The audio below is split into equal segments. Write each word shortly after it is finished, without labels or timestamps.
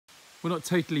We're not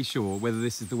totally sure whether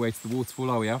this is the way to the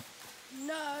waterfall, are we, Al?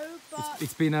 No, but...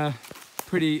 It's been a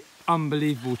pretty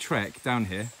unbelievable trek down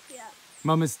here. Yeah.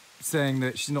 Mum is saying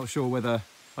that she's not sure whether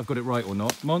I've got it right or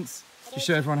not. Mons, just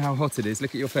show everyone how hot it is.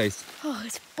 Look at your face. Oh,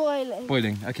 it's boiling.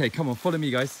 Boiling. Okay, come on, follow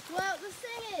me, guys. Well, the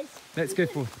thing is... Let's go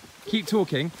for... Keep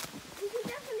talking. We can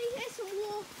definitely hear some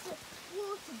water,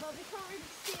 but we can't really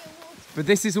see a waterfall. But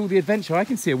this is all the adventure. I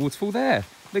can see a waterfall there.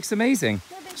 Looks amazing.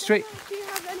 No, but Straight... do you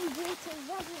have any water?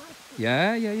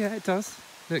 Yeah, it does.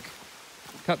 Look,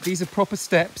 these are proper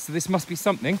steps, so this must be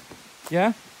something.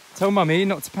 Yeah? Tell Mummy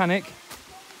not to panic.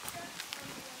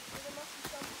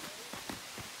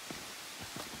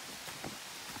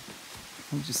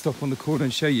 Let me just stop on the corner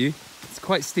and show you. It's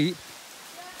quite steep.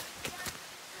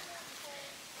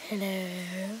 Hello.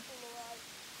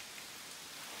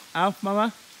 Alf,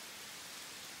 Mama?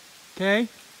 Okay?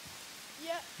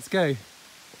 Yeah. Let's go.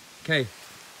 Okay,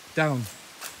 down.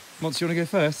 Mons, you want to go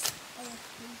first?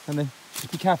 And then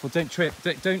just be careful, don't trip,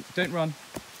 don't run.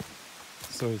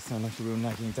 Sorry, it sounds like a real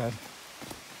nagging dad.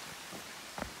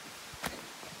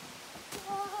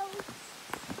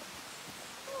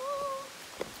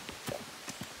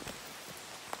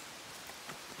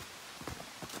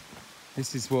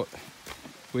 This is what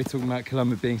we're talking about,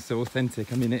 Colombia being so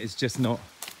authentic. I mean, it is just not.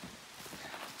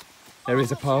 There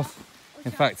is a path.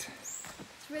 In fact,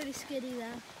 it's really skiddy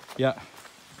there. Yeah,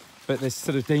 but there's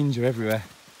sort of danger everywhere.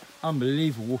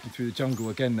 Unbelievable walking through the jungle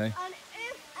again though. And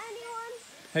if anyone...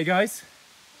 Hey guys,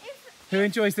 who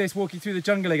enjoys this walking through the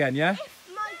jungle again, yeah?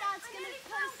 If my dad's going to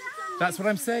post it on That's what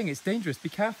I'm saying, it's dangerous, be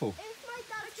careful. If my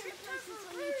dad's going to post this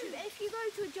on YouTube, if you go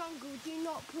to a jungle, do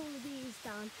not pull these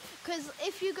down. Because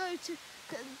if you go to...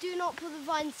 Do not pull the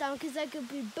vines down because there could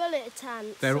be bullet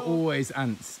ants. There are always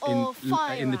ants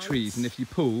in the trees, and if you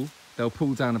pull, they'll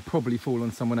pull down and probably fall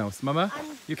on someone else. Mama,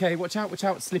 you okay? Watch out,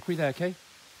 it's slippery there, okay?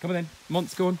 Come on then,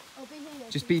 Mons, go on.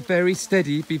 Just be very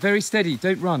steady,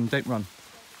 don't run.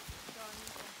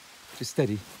 Just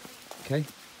steady, okay?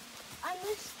 And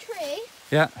this tree,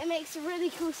 yeah, it makes a really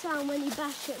cool sound when you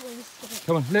bash it with a stick.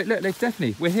 Come on, look,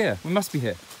 definitely, we're here, we must be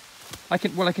here. I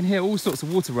can hear all sorts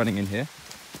of water running in here.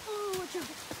 Oh, watch out.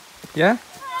 Yeah?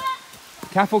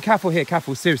 Careful here,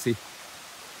 seriously.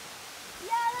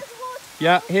 Yeah, there's water.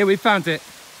 Yeah, here we found it.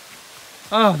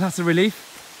 Oh, that's a relief.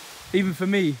 Even for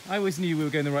me, I always knew we were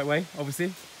going the right way,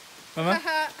 obviously. Mama?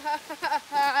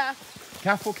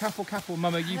 Careful,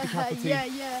 Mama, you be careful too.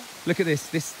 Yeah. Look at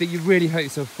this, you really hurt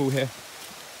yourself fall here.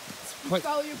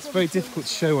 It's very difficult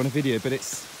to show on a video, but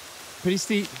it's pretty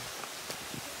steep.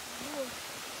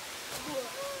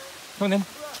 Come on then.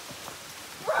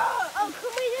 Oh,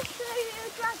 can we just show you a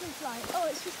dragonfly? Oh,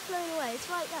 it's just flown away, it's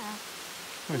right there.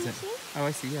 Where is it? Oh,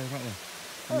 I see, yeah, right there.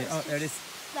 Oh, there it is.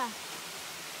 There.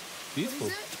 Beautiful.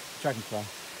 Dragonfly.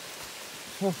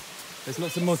 Oh, there's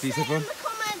lots of mozzies, everyone. In the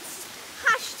comments,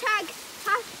 hashtag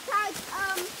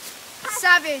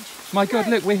savage. My God,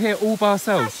 look, we're here all by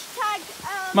ourselves.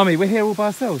 Hashtag, Mummy, we're here all by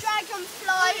ourselves.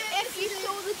 Dragonfly, if you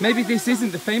saw the Maybe this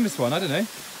isn't the famous one, I don't know.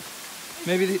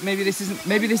 Maybe this isn't,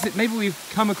 maybe we've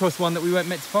come across one that we weren't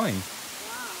meant to find.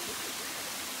 Wow.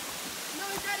 No,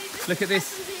 Daddy, Look at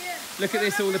this. Look at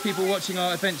this, all the people watching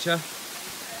our adventure.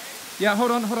 Yeah,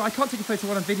 hold on, I can't take a photo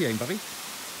while I'm videoing, Bubby.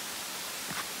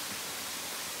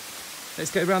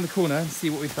 Let's go around the corner and see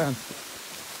what we've found.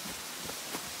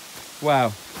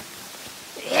 Wow.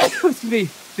 Excuse me.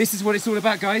 This is what it's all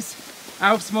about, guys.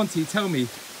 Alf's Monty, tell me.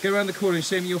 Go around the corner and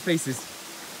show me your faces.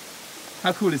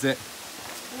 How cool is it?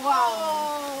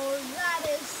 Wow, that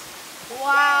is...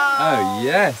 Wow. Oh,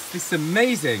 yes. This is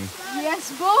amazing.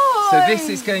 Yes, boy. So this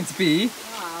is going to be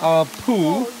our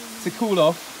pool to cool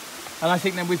off. And I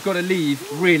think then we've got to leave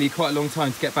really quite a long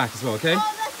time to get back as well, okay?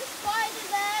 Oh, there's a spider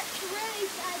there. It's really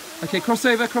sad. Okay, cross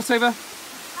over.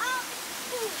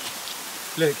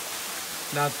 Look,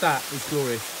 now that is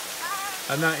glory.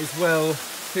 And that is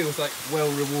feels like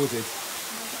well rewarded.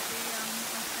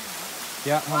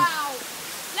 Yeah. Wow.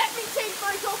 Let me take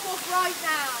my top off right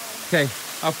now. Okay,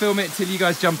 I'll film it till you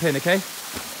guys jump in, okay?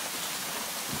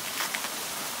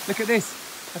 Look at this.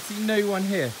 I see no one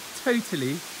here.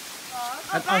 Totally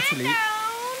and utterly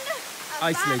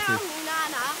isolated.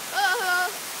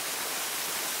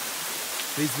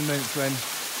 These are the moments when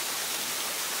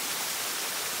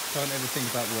can't ever think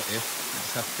about what if, you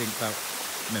just have to think about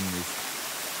memories.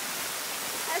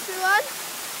 Everyone,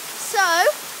 so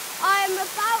I'm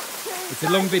about to... It's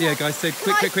a long video, guys, so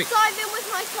quick. Dive in with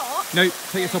my top? No,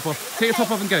 take your top off. Take your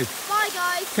top off and go. Bye,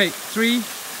 guys. Okay, 3,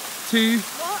 2,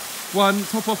 1,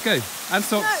 top off, go. And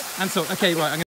socks, and socks. Okay, right.